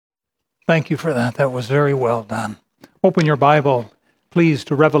Thank you for that. That was very well done. Open your Bible, please,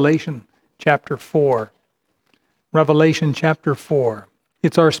 to Revelation chapter 4. Revelation chapter 4.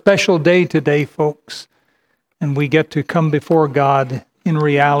 It's our special day today, folks, and we get to come before God in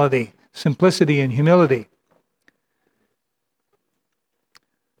reality, simplicity and humility.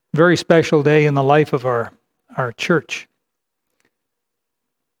 Very special day in the life of our church.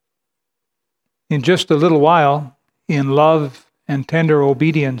 In just a little while, in love and tender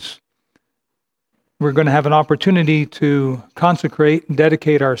obedience, we're going to have an opportunity to consecrate and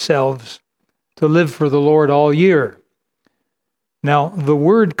dedicate ourselves to live for the Lord all year. Now, the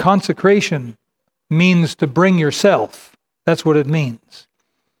word consecration means to bring yourself. That's what it means.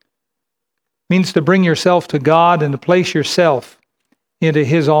 It means to bring yourself to God and to place yourself into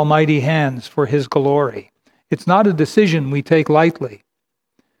His almighty hands for His glory. It's not a decision we take lightly.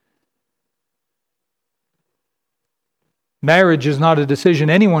 Marriage is not a decision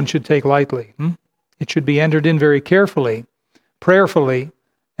anyone should take lightly. It should be entered in very carefully, prayerfully,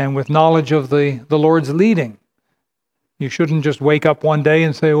 and with knowledge of the Lord's leading. You shouldn't just wake up one day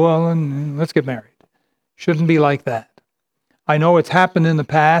and say, well, let's get married. Shouldn't be like that. I know it's happened in the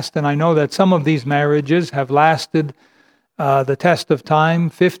past, and I know that some of these marriages have lasted the test of time,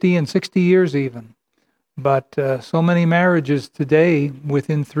 50 and 60 years even. But so many marriages today,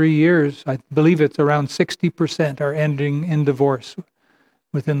 within 3 years, I believe it's around 60% are ending in divorce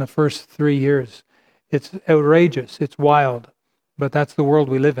within the first 3 years. It's outrageous, it's wild, but that's the world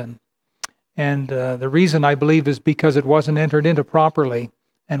we live in. And the reason, I believe, is because it wasn't entered into properly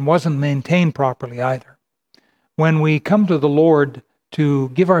and wasn't maintained properly either. When we come to the Lord to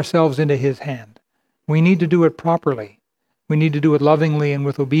give ourselves into His hand, we need to do it properly. We need to do it lovingly and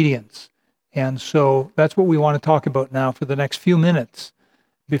with obedience. And so that's what we want to talk about now for the next few minutes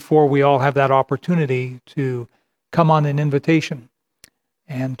before we all have that opportunity to come on an invitation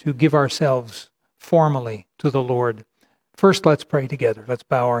and to give ourselves formally to the Lord. First, let's pray together. Let's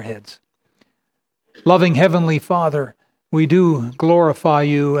bow our heads. Loving Heavenly Father, we do glorify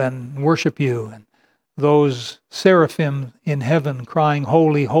You and worship You, and those seraphim in heaven crying,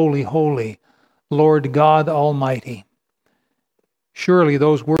 Holy, holy, holy, Lord God Almighty. Surely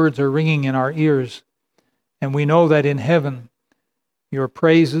those words are ringing in our ears, and we know that in heaven Your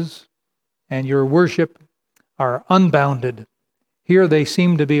praises and Your worship are unbounded. Here they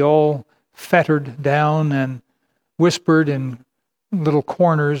seem to be all fettered down and whispered in little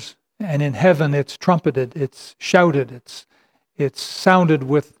corners, and in heaven it's trumpeted, it's shouted, it's sounded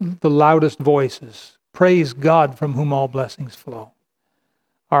with the loudest voices. Praise God, from whom all blessings flow.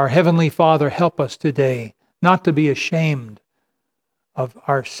 Our Heavenly Father, help us today not to be ashamed of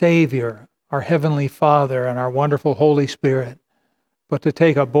our Savior, our Heavenly Father, and our wonderful Holy Spirit, but to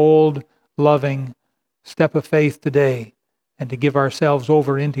take a bold, loving step of faith today and to give ourselves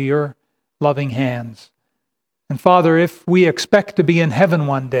over into Your loving hands. And Father, if we expect to be in heaven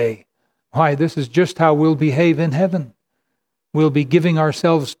one day, why, this is just how we'll behave in heaven. We'll be giving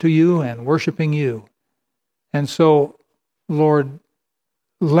ourselves to You and worshiping You. And so, Lord,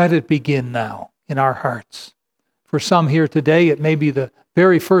 let it begin now in our hearts. For some here today, it may be the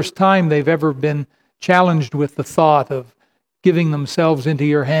very first time they've ever been challenged with the thought of giving themselves into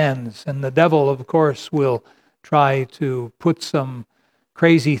Your hands. And the devil, of course, will try to put some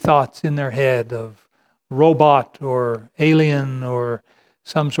crazy thoughts in their head of robot or alien or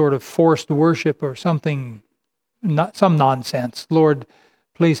some sort of forced worship or something, some nonsense. Lord,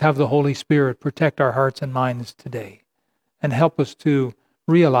 please have the Holy Spirit protect our hearts and minds today and help us to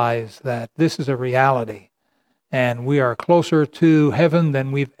realize that this is a reality. And we are closer to heaven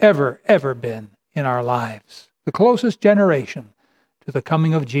than we've ever been in our lives. The closest generation to the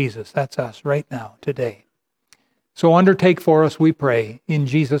coming of Jesus. That's us right now, today. So undertake for us, we pray. In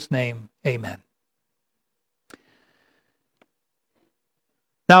Jesus' name, amen.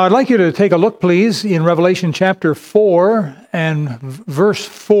 Now I'd like you to take a look, please, in Revelation chapter 4 and verse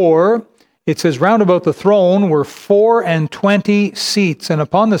 4. It says, round about the throne were 24 seats, and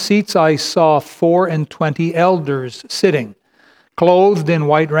upon the seats I saw 24 elders sitting, clothed in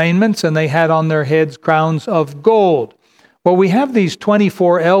white raiments, and they had on their heads crowns of gold. Well, we have these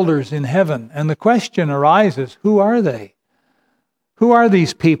 24 elders in heaven, and the question arises, who are they? Who are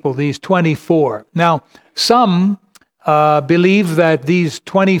these people, these 24? Now, some believe that these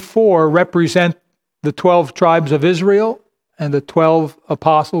 24 represent the 12 tribes of Israel and the 12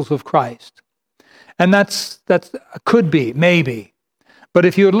 apostles of Christ. And that's could be, maybe. But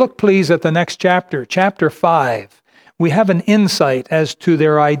if you would look, please, at the next chapter, chapter 5, we have an insight as to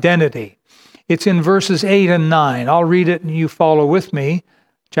their identity. It's in verses 8 and 9. I'll read it and you follow with me.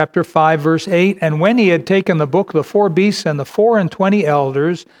 Chapter 5, verse 8, "And when he had taken the book, the 4 beasts and the 24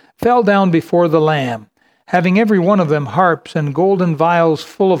 elders fell down before the Lamb, having every one of them harps and golden vials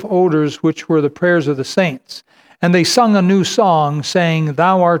full of odors, which were the prayers of the saints. And they sung a new song, saying,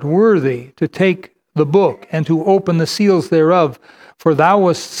 Thou art worthy to take the book and to open the seals thereof, for thou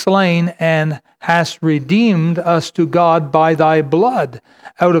wast slain and hast redeemed us to God by thy blood,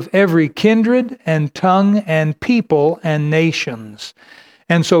 out of every kindred and tongue and people and nations."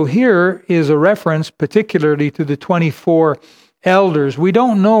 And so here is a reference particularly to the 24 elders. We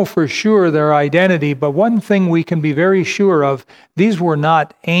don't know for sure their identity, but one thing we can be very sure of, these were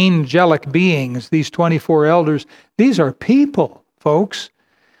not angelic beings, these 24 elders. These are people, folks.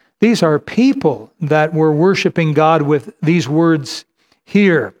 These are people that were worshiping God with these words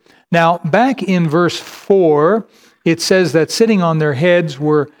here. Now, back in verse 4, it says that sitting on their heads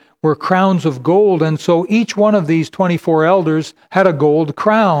were crowns of gold, and so each one of these 24 elders had a gold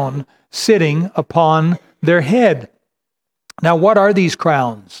crown sitting upon their head. Now, what are these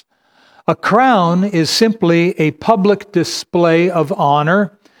crowns? A crown is simply a public display of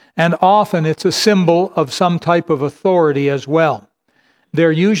honor, and often it's a symbol of some type of authority as well.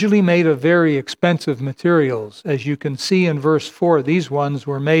 They're usually made of very expensive materials. As you can see in verse 4, these ones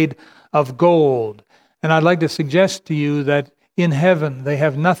were made of gold. And I'd like to suggest to you that in heaven they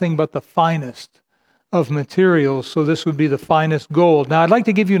have nothing but the finest of materials, so this would be the finest gold. Now, I'd like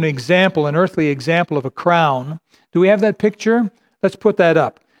to give you an example, an earthly example of a crown. Do we have that picture? Let's put that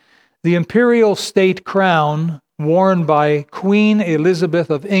up. The imperial state crown worn by Queen Elizabeth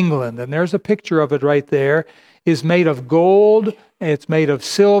of England, and there's a picture of it right there, is made of gold, it's made of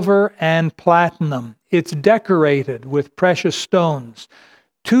silver and platinum. It's decorated with precious stones,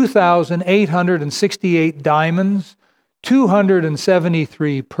 2,868 diamonds,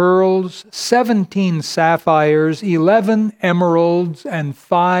 273 pearls, 17 sapphires, 11 emeralds, and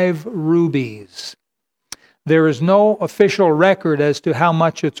 5 rubies. There is no official record as to how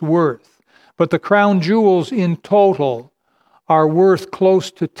much it's worth, but the crown jewels in total are worth close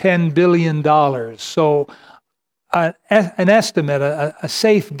to $10 billion. So an estimate, a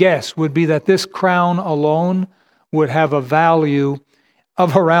safe guess would be that this crown alone would have a value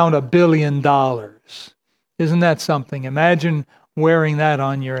of around $1 billion. Isn't that something? Imagine wearing that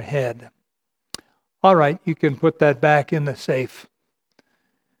on your head. All right, you can put that back in the safe.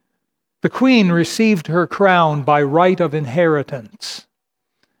 The queen received her crown by right of inheritance.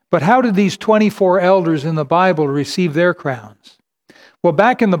 But how did these 24 elders in the Bible receive their crowns? Well,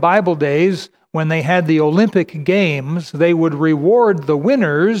 back in the Bible days, when they had the Olympic Games, they would reward the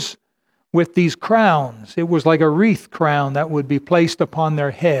winners with these crowns. It was like a wreath crown that would be placed upon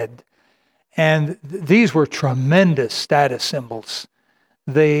their head. And these were tremendous status symbols.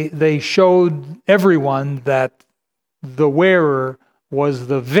 They showed everyone that the wearer was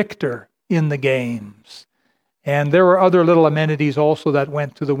the victor in the games. And there were other little amenities also that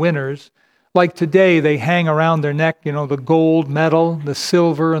went to the winners. Like today, they hang around their neck, the gold medal, the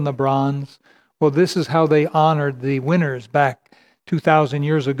silver, and the bronze. Well, this is how they honored the winners back 2,000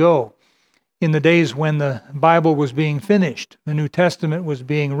 years ago, in the days when the Bible was being finished, the New Testament was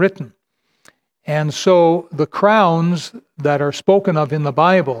being written. And so the crowns that are spoken of in the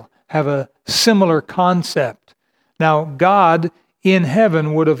Bible have a similar concept. Now, God in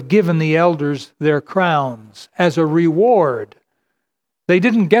heaven would have given the elders their crowns as a reward. They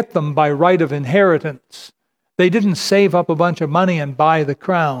didn't get them by right of inheritance. They didn't save up a bunch of money and buy the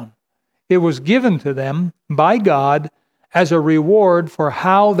crown. It was given to them by God as a reward for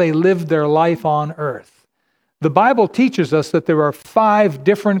how they lived their life on earth. The Bible teaches us that there are 5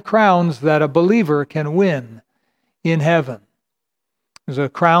 different crowns that a believer can win in heaven. There's a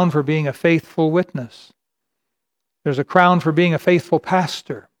crown for being a faithful witness. There's a crown for being a faithful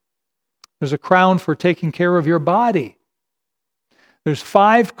pastor. There's a crown for taking care of your body. There's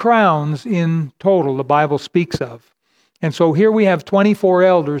 5 crowns in total the Bible speaks of. And so here we have 24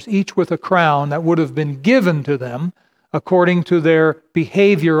 elders, each with a crown that would have been given to them according to their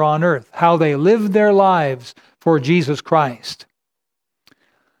behavior on earth, how they lived their lives for Jesus Christ.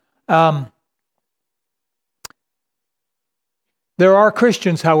 There are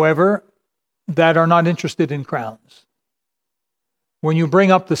Christians, however, that are not interested in crowns. When you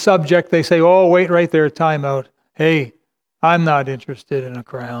bring up the subject, they say, oh, wait right there, time out. Hey, I'm not interested in a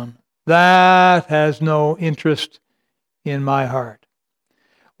crown. That has no interest in my heart.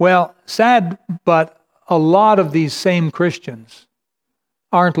 Well, sad, but a lot of these same Christians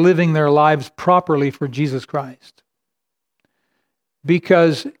aren't living their lives properly for Jesus Christ.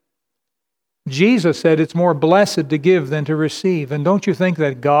 Because Jesus said it's more blessed to give than to receive. And don't you think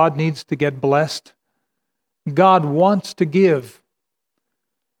that God needs to get blessed? God wants to give.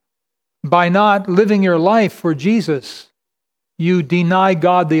 By not living your life for Jesus, you deny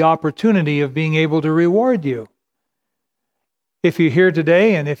God the opportunity of being able to reward you. If you're here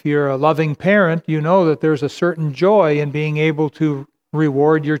today and if you're a loving parent, you know that there's a certain joy in being able to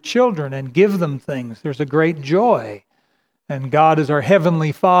reward your children and give them things. There's a great joy. And God is our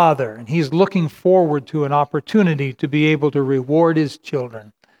Heavenly Father, and He's looking forward to an opportunity to be able to reward His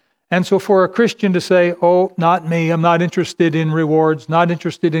children. And so for a Christian to say, oh, not me, I'm not interested in rewards, not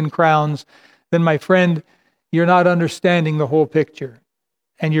interested in crowns, then my friend, you're not understanding the whole picture.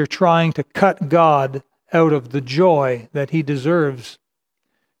 And you're trying to cut God out of the joy that He deserves.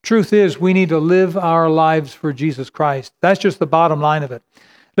 Truth is, we need to live our lives for Jesus Christ. That's just the bottom line of it.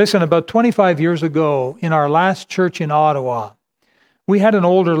 Listen, about 25 years ago, in our last church in Ottawa, we had an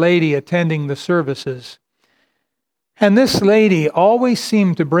older lady attending the services. And this lady always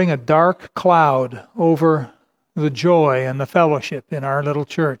seemed to bring a dark cloud over the joy and the fellowship in our little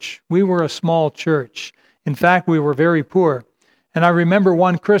church. We were a small church. In fact, we were very poor. And I remember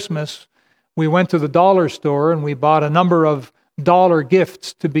one Christmas, we went to the dollar store and we bought a number of dollar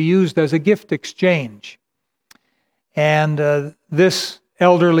gifts to be used as a gift exchange. And this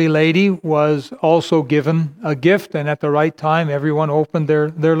elderly lady was also given a gift, and at the right time, everyone opened their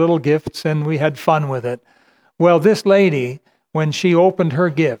little gifts, and we had fun with it. Well, this lady, when she opened her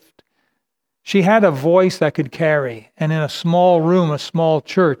gift, she had a voice that could carry, and in a small room, a small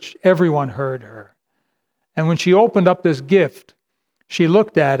church, everyone heard her. And when she opened up this gift, she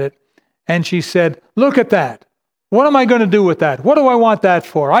looked at it, and she said, "Look at that. What am I going to do with that? What do I want that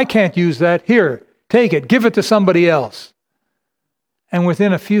for? I can't use that. Here, take it. Give it to somebody else." And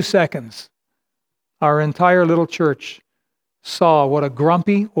within a few seconds, our entire little church saw what a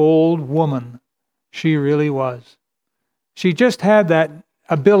grumpy old woman she really was. She just had that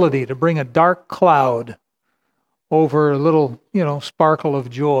ability to bring a dark cloud over a little, sparkle of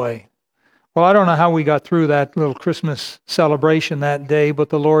joy. Well, I don't know how we got through that little Christmas celebration that day, but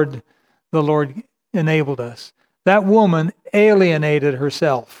the Lord enabled us. That woman alienated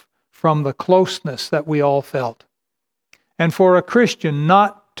herself from the closeness that we all felt. And for a Christian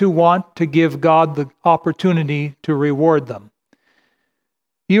not to want to give God the opportunity to reward them,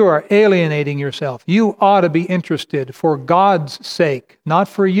 you are alienating yourself. You ought to be interested for God's sake, not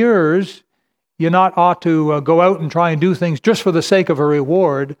for yours. You not ought to go out and try and do things just for the sake of a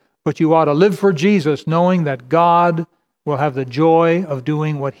reward, but you ought to live for Jesus, knowing that God will have the joy of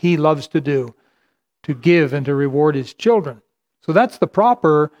doing what He loves to do, to give and to reward His children. So that's the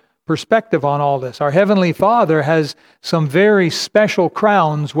proper perspective on all this. Our Heavenly Father has some very special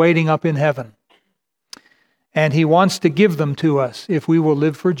crowns waiting up in heaven. And He wants to give them to us if we will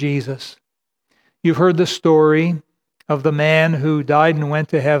live for Jesus. You've heard the story of the man who died and went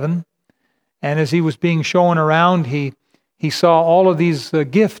to heaven. And as he was being shown around, he saw all of these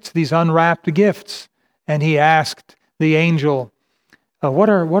gifts, these unwrapped gifts. And he asked the angel, what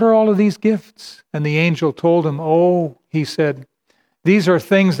are all of these gifts? And the angel told him, he said, these are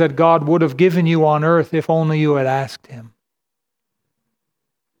things that God would have given you on earth if only you had asked Him.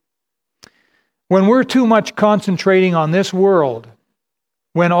 When we're too much concentrating on this world,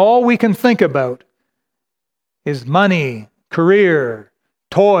 when all we can think about is money, career,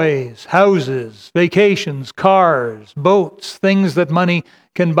 toys, houses, vacations, cars, boats, things that money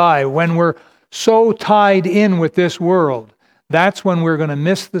can buy, when we're so tied in with this world, that's when we're going to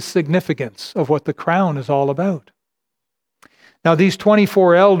miss the significance of what the crown is all about. Now, these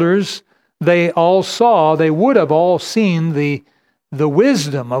 24 elders, they would have all seen the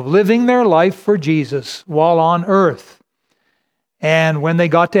wisdom of living their life for Jesus while on earth. And when they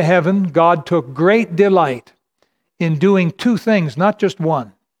got to heaven, God took great delight in doing two things, not just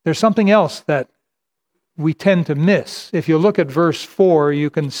one. There's something else that we tend to miss. If you look at verse 4, you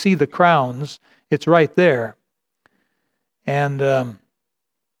can see the crowns. It's right there. And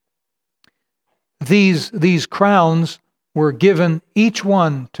these crowns were given each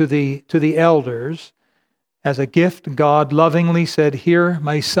one to the elders as a gift. God lovingly said, "Here,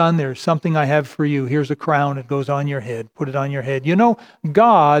 my son, there's something I have for you. Here's a crown. It goes on your head. Put it on your head." You know,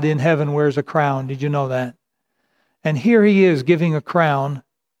 God in heaven wears a crown. Did you know that? And here He is giving a crown,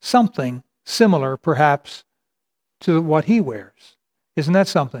 something similar perhaps to what He wears. Isn't that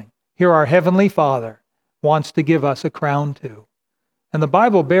something? Here our Heavenly Father wants to give us a crown too. And the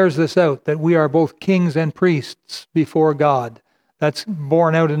Bible bears this out, that we are both kings and priests before God. That's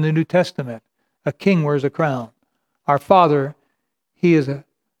borne out in the New Testament. A king wears a crown. Our Father, He is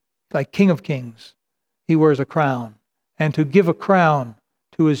like King of Kings. He wears a crown. And to give a crown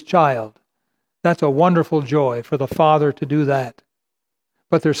to His child, that's a wonderful joy for the Father to do that.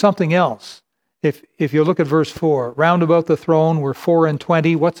 But there's something else. If you look at verse 4, round about the throne were 4 and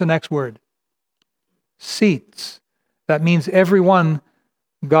 20. What's the next word? Seats. That means everyone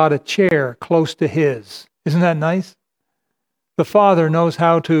got a chair close to his. Isn't that nice? The Father knows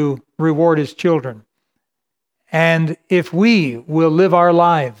how to reward his children. And if we will live our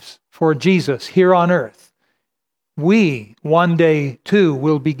lives for Jesus here on earth, we one day too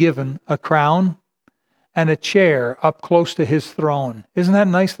will be given a crown and a chair up close to his throne. Isn't that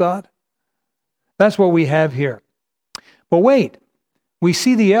a nice thought? That's what we have here. But wait, we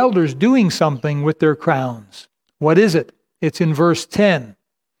see the elders doing something with their crowns. What is it? It's in verse 10.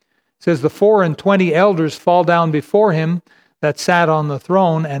 It says, the 24 elders fall down before him that sat on the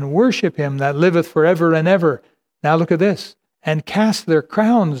throne and worship him that liveth forever and ever. Now look at this. And cast their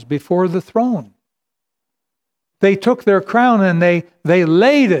crowns before the throne. They took their crown and they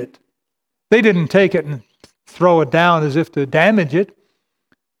laid it. They didn't take it and throw it down as if to damage it.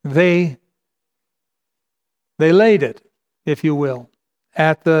 They laid it, if you will,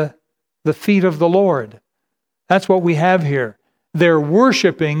 at the feet of the Lord. That's what we have here. They're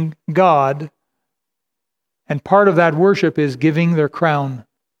worshiping God, and part of that worship is giving their crown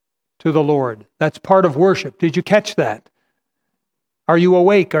to the Lord. That's part of worship. Did you catch that? Are you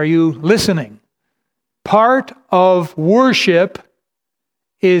awake? Are you listening? Part of worship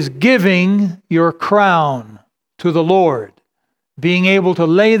is giving your crown to the Lord, being able to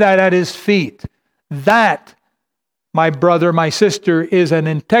lay that at his feet. That, my brother, my sister, is an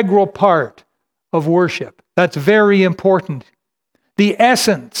integral part of worship. That's very important. The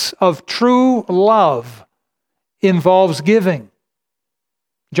essence of true love involves giving.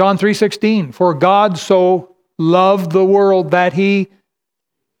 John 3:16, for God so loved the world that he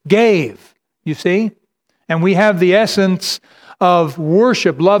gave. You see? And we have the essence of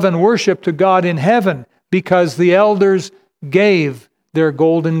worship, love and worship to God in heaven because the elders gave their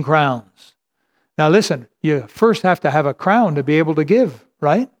golden crowns. Now listen, you first have to have a crown to be able to give,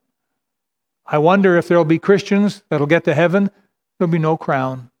 right? I wonder if there'll be Christians that'll get to heaven, there'll be no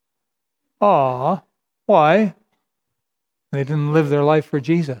crown. Why? They didn't live their life for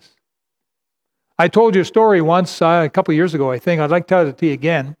Jesus. I told you a story once, a couple of years ago, I think. I'd like to tell it to you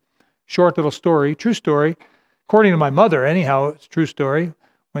again. Short little story, true story. According to my mother, anyhow, it's a true story.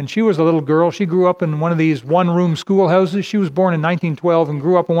 When she was a little girl, she grew up in one of these one-room schoolhouses. She was born in 1912 and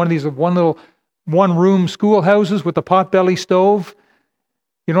grew up in one of these one-room schoolhouses with the potbelly stove.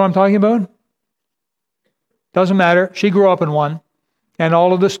 You know what I'm talking about? Doesn't matter. She grew up in one. And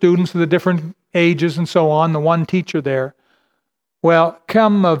all of the students of the different ages and so on, the one teacher there. Well,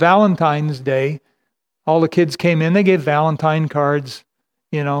 come Valentine's Day, all the kids came in. They gave Valentine cards,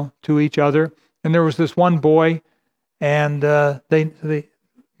 to each other. And there was this one boy, and they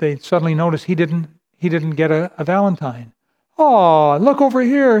suddenly noticed he didn't get a Valentine. Oh, look over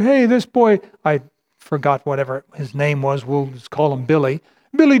here! Hey, this boy! I forgot whatever his name was. We'll just call him Billy.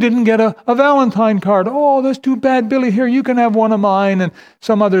 Billy didn't get a Valentine card. Oh, that's too bad, Billy. Here, you can have one of mine. And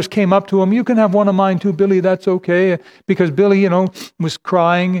some others came up to him. You can have one of mine too, Billy. That's okay. Because Billy, was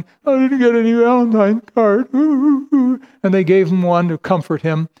crying. I didn't get any Valentine card. And they gave him one to comfort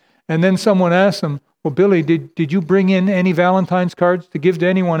him. And then someone asked him, well, Billy, did you bring in any Valentine's cards to give to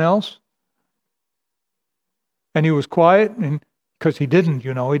anyone else? And he was quiet, because he didn't,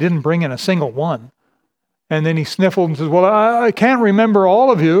 he didn't bring in a single one. And then he sniffled and says, well, I can't remember all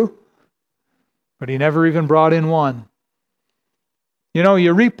of you. But he never even brought in one.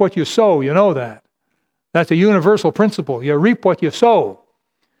 You reap what you sow, you know that. That's a universal principle. You reap what you sow.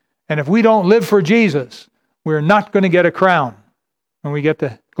 And if we don't live for Jesus, we're not going to get a crown when we get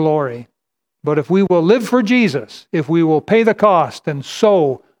to glory. But if we will live for Jesus, if we will pay the cost and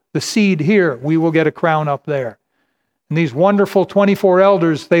sow the seed here, we will get a crown up there. And these wonderful 24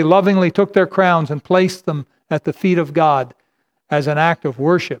 elders, they lovingly took their crowns and placed them at the feet of God as an act of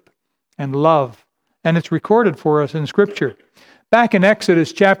worship and love. And it's recorded for us in Scripture. Back in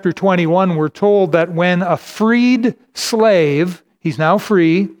Exodus chapter 21, we're told that when a freed slave, he's now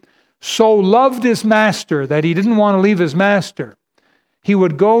free, so loved his master that he didn't want to leave his master, he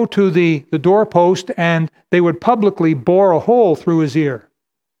would go to the doorpost and they would publicly bore a hole through his ear.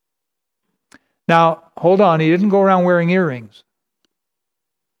 Now, hold on, he didn't go around wearing earrings.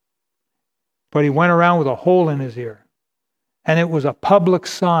 But he went around with a hole in his ear. And it was a public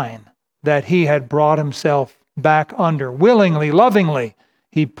sign that he had brought himself back under. Willingly, lovingly,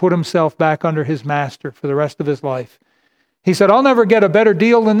 he put himself back under his master for the rest of his life. He said, I'll never get a better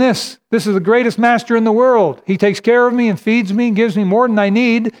deal than this. This is the greatest master in the world. He takes care of me and feeds me and gives me more than I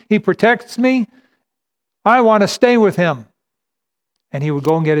need. He protects me. I want to stay with him. And he would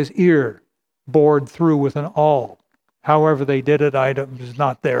go and get his ear bored through with an awl. However they did it, I was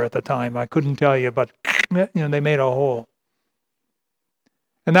not there at the time. I couldn't tell you, but they made a hole.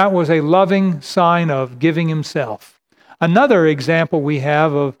 And that was a loving sign of giving himself. Another example we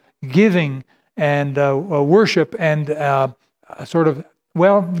have of giving and worship and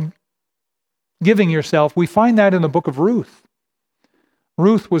giving yourself, we find that in the book of Ruth.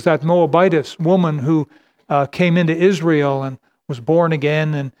 Ruth was that Moabitess woman who came into Israel and was born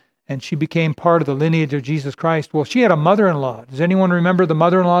again, and she became part of the lineage of Jesus Christ. Well, she had a mother-in-law. Does anyone remember the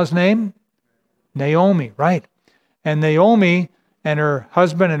mother-in-law's name? Naomi, right. And Naomi and her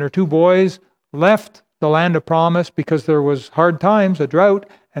husband and her 2 boys left the land of promise because there was hard times, a drought,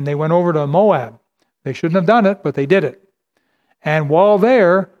 and they went over to Moab. They shouldn't have done it, but they did it. And while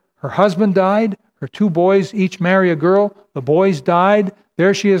there, her husband died, her 2 boys each marry a girl, the boys died,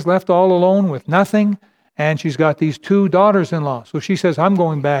 there she is left all alone with nothing, and she's got these 2 daughters-in-law. So she says, I'm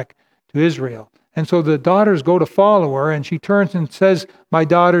going back to Israel. And so the daughters go to follow her, and she turns and says, my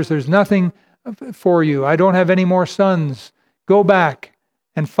daughters, there's nothing for you. I don't have any more sons. Go back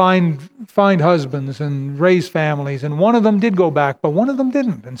and find husbands and raise families. And one of them did go back, but one of them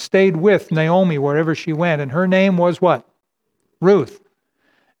didn't and stayed with Naomi wherever she went. And her name was what? Ruth.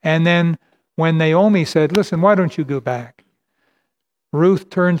 And then when Naomi said, listen, why don't you go back? Ruth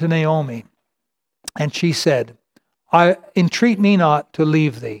turned to Naomi and she said, entreat me not to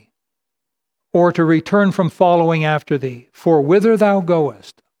leave thee or to return from following after thee. For whither thou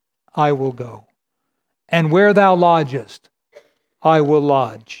goest, I will go. And where thou lodgest, I will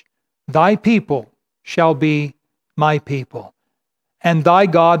lodge. Thy people shall be my people, and thy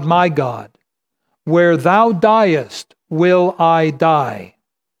God my God. Where thou diest will I die,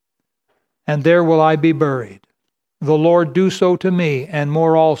 and there will I be buried. The Lord do so to me, and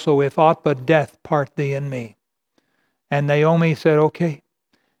more also, if aught but death part thee and me. And Naomi said, okay.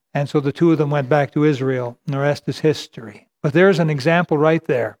 And so the 2 of them went back to Israel, and the rest is history. But there's an example right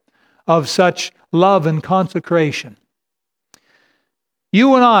there of such love and consecration.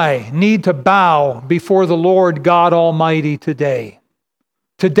 You and I need to bow before the Lord God Almighty today.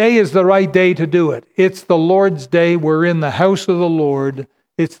 Today is the right day to do it. It's the Lord's Day. We're in the house of the Lord.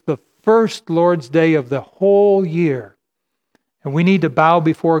 It's the first Lord's Day of the whole year. And we need to bow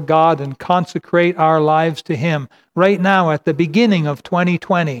before God and consecrate our lives to Him right now at the beginning of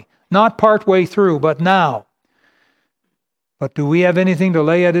 2020. Not partway through, but now. But do we have anything to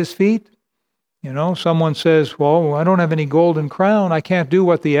lay at His feet? You know, someone says, well, I don't have any golden crown. I can't do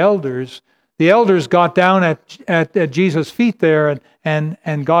what the elders got down at Jesus' feet there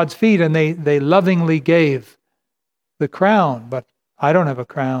and God's feet, and they lovingly gave the crown. But I don't have a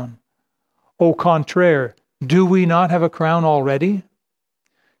crown. Au contraire, do we not have a crown already?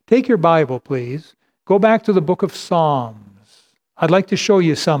 Take your Bible, please. Go back to the book of Psalms. I'd like to show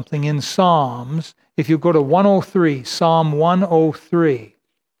you something in Psalms. If you go to 103, Psalm 103.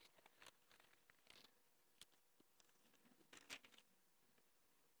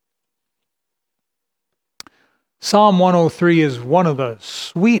 Psalm 103 is one of the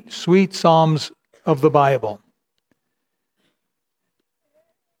sweet, sweet Psalms of the Bible.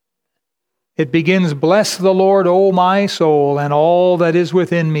 It begins, bless the Lord, O my soul, and all that is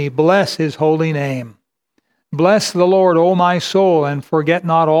within me. Bless His holy name. Bless the Lord, O my soul, and forget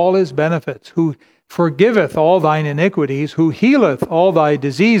not all His benefits, who forgiveth all thine iniquities, who healeth all thy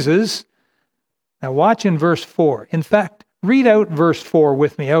diseases. Now watch in verse 4. In fact, read out verse 4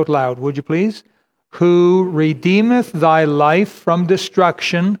 with me out loud, would you please? Who redeemeth thy life from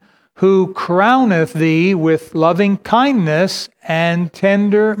destruction, who crowneth thee with loving kindness and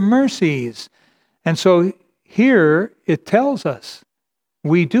tender mercies. And so here it tells us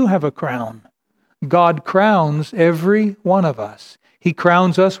we do have a crown. God crowns every one of us. He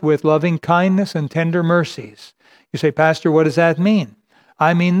crowns us with loving kindness and tender mercies. You say, Pastor, what does that mean?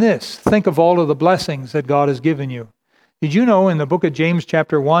 I mean this. Think of all of the blessings that God has given you. Did you know in the book of James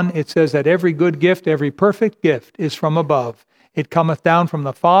chapter 1, it says that every good gift, every perfect gift is from above. It cometh down from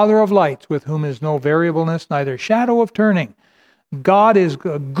the Father of lights, with whom is no variableness, neither shadow of turning. God is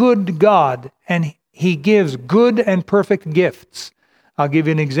a good God, and He gives good and perfect gifts. I'll give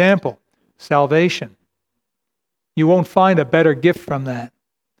you an example. Salvation. You won't find a better gift from that.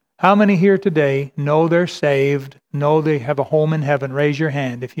 How many here today know they're saved, know they have a home in heaven? Raise your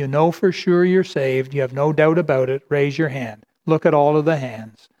hand. If you know for sure you're saved, you have no doubt about it, raise your hand. Look at all of the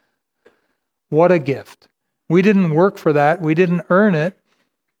hands. What a gift. We didn't work for that. We didn't earn it.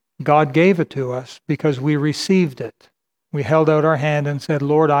 God gave it to us because we received it. We held out our hand and said,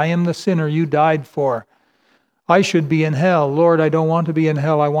 Lord, I am the sinner you died for. I should be in hell. Lord, I don't want to be in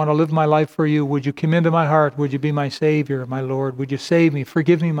hell. I want to live my life for you. Would you come into my heart? Would you be my Savior, my Lord? Would you save me?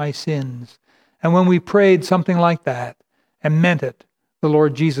 Forgive me my sins. And when we prayed something like that and meant it, the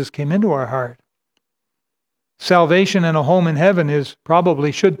Lord Jesus came into our heart. Salvation and a home in heaven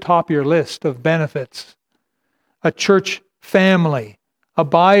should top your list of benefits. A church family, a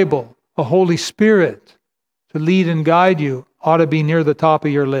Bible, a Holy Spirit to lead and guide you ought to be near the top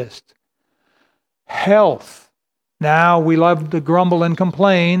of your list. Health. Now, we love to grumble and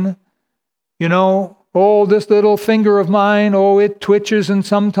complain. Oh, this little finger of mine, it twitches and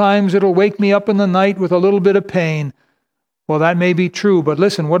sometimes it'll wake me up in the night with a little bit of pain. Well, that may be true, but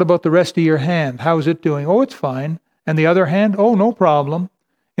listen, what about the rest of your hand? How's it doing? Oh, it's fine. And the other hand? Oh, no problem.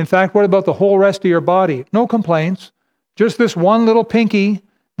 In fact, what about the whole rest of your body? No complaints. Just this one little pinky,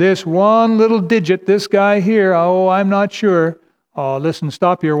 this one little digit, this guy here, oh, I'm not sure. Oh, listen,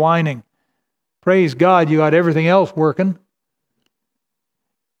 stop your whining. Praise God, you got everything else working.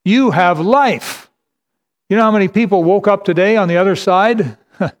 You have life. You know how many people woke up today on the other side?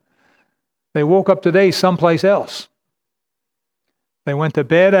 They woke up today someplace else. They went to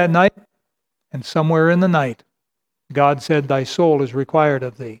bed at night, and somewhere in the night, God said, thy soul is required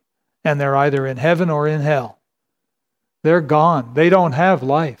of thee. And they're either in heaven or in hell. They're gone. They don't have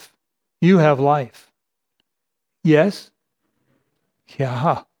life. You have life. Yes?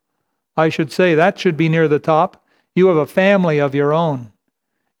 Yeah. I should say that should be near the top. You have a family of your own.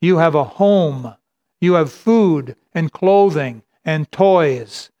 You have a home. You have food and clothing and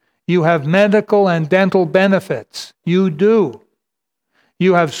toys. You have medical and dental benefits. You do.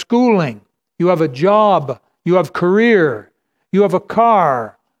 You have schooling. You have a job. You have career. You have a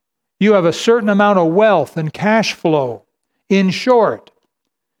car. You have a certain amount of wealth and cash flow. In short,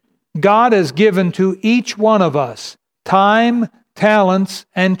 God has given to each one of us time, talents,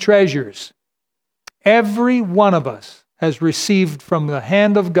 and treasures. Every one of us has received from the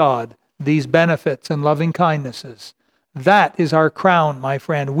hand of God these benefits and loving kindnesses. That is our crown, my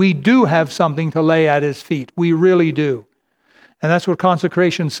friend. We do have something to lay at His feet. We really do. And that's what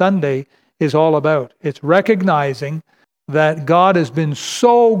Consecration Sunday is all about. It's recognizing that God has been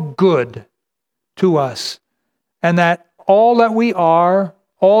so good to us, and that all that we are,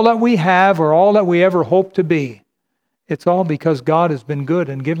 all that we have, or all that we ever hope to be, it's all because God has been good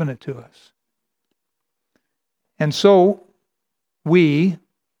and given it to us. And so we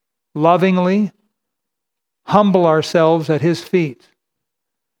lovingly humble ourselves at His feet,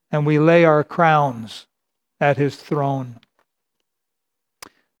 and we lay our crowns at His throne.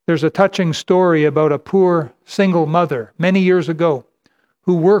 There's a touching story about a poor single mother many years ago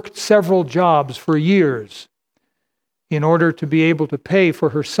who worked several jobs for years in order to be able to pay for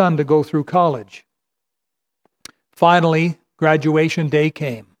her son to go through college. Finally, graduation day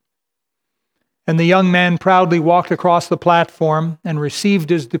came, and the young man proudly walked across the platform and received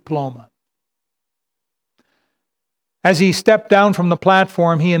his diploma. As he stepped down from the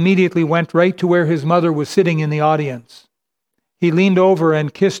platform, he immediately went right to where his mother was sitting in the audience. He leaned over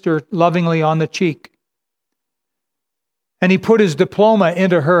and kissed her lovingly on the cheek. And he put his diploma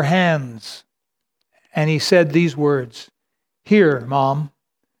into her hands. And he said these words, "Here, Mom,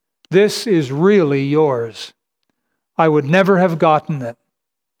 this is really yours. I would never have gotten it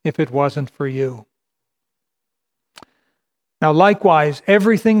if it wasn't for you." Now, likewise,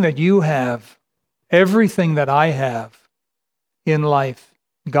 everything that you have, everything that I have in life,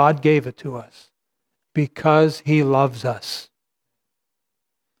 God gave it to us because He loves us.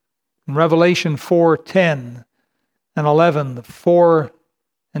 In Revelation 4:10 and 11, the 24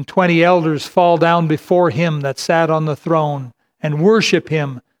 elders fall down before Him that sat on the throne and worship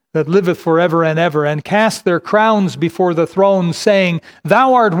Him that liveth forever and ever, and cast their crowns before the throne, saying,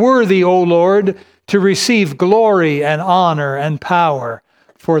 "Thou art worthy, O Lord, to receive glory and honor and power,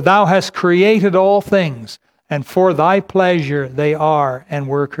 for Thou hast created all things, and for Thy pleasure they are and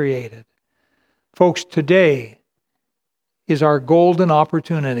were created." Folks, today is our golden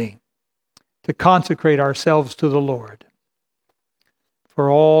opportunity to consecrate ourselves to the Lord for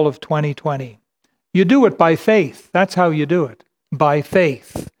all of 2020. You do it by faith. That's how you do it, by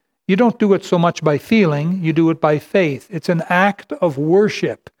faith. You don't do it so much by feeling, you do it by faith. It's an act of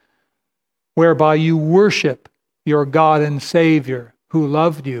worship whereby you worship your God and Savior who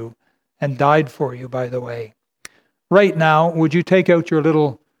loved you and died for you, by the way. Right now, would you take out your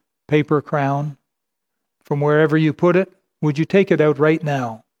little paper crown from wherever you put it? Would you take it out right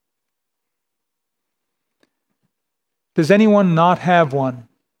now? Does anyone not have one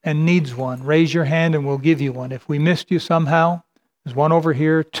and needs one? Raise your hand and we'll give you one. If we missed you somehow, there's one over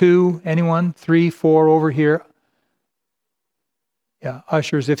here, 2, anyone, 3, 4 over here. Yeah,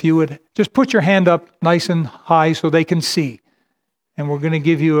 ushers, if you would just put your hand up nice and high so they can see. And we're going to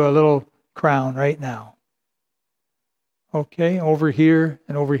give you a little crown right now. Okay, over here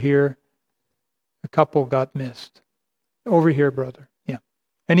and over here. A couple got missed. Over here, brother. Yeah.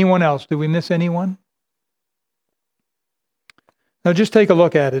 Anyone else? Did we miss anyone? Now just take a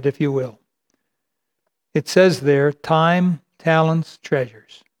look at it, if you will. It says there, time, talents,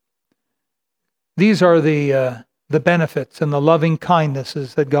 treasures. These are the benefits and the loving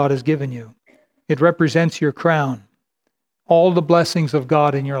kindnesses that God has given you. It represents your crown. All the blessings of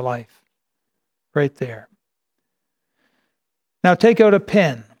God in your life. Right there. Now take out a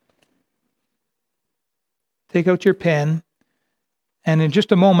pen. Take out your pen. And in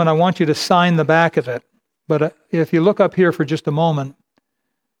just a moment, I want you to sign the back of it. But if you look up here for just a moment,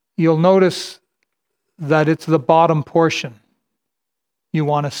 you'll notice that it's the bottom portion you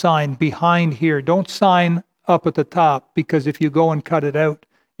want to sign behind here. Don't sign up at the top, because if you go and cut it out,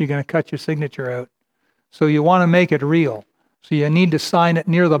 you're going to cut your signature out. So you want to make it real. So you need to sign it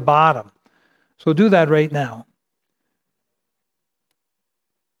near the bottom. So do that right now.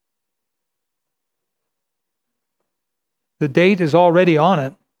 The date is already on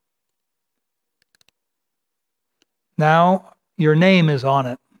it. Now your name is on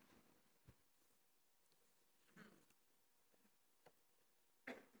it.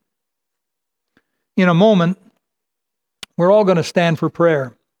 In a moment, we're all going to stand for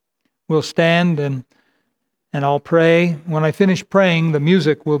prayer. We'll stand and I'll pray. When I finish praying, the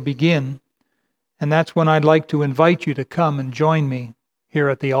music will begin. And that's when I'd like to invite you to come and join me here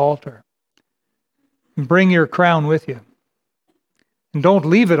at the altar. And bring your crown with you. And don't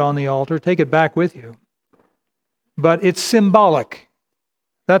leave it on the altar. Take it back with you. But it's symbolic.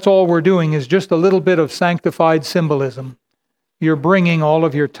 That's all we're doing, is just a little bit of sanctified symbolism. You're bringing all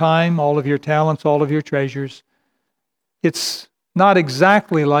of your time, all of your talents, all of your treasures. It's not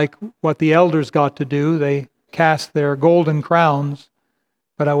exactly like what the elders got to do. They cast their golden crowns.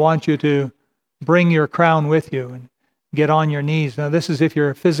 But I want you to bring your crown with you and get on your knees. Now, this is if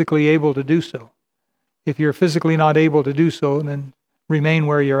you're physically able to do so. If you're physically not able to do so, then remain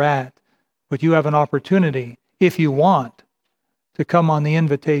where you're at. But you have an opportunity, if you want, to come on the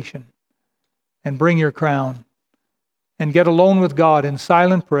invitation and bring your crown and get alone with God in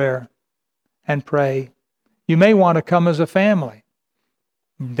silent prayer and pray. You may want to come as a family.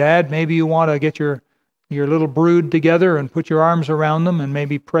 Dad, maybe you want to get your little brood together and put your arms around them and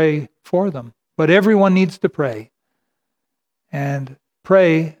maybe pray for them. But everyone needs to pray. And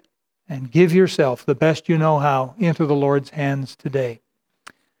pray and give yourself the best you know how into the Lord's hands today.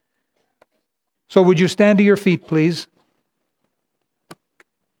 So would you stand to your feet, please?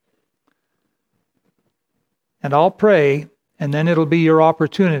 And I'll pray, and then it'll be your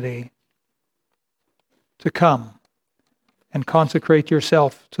opportunity to come and consecrate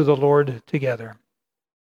yourself to the Lord together.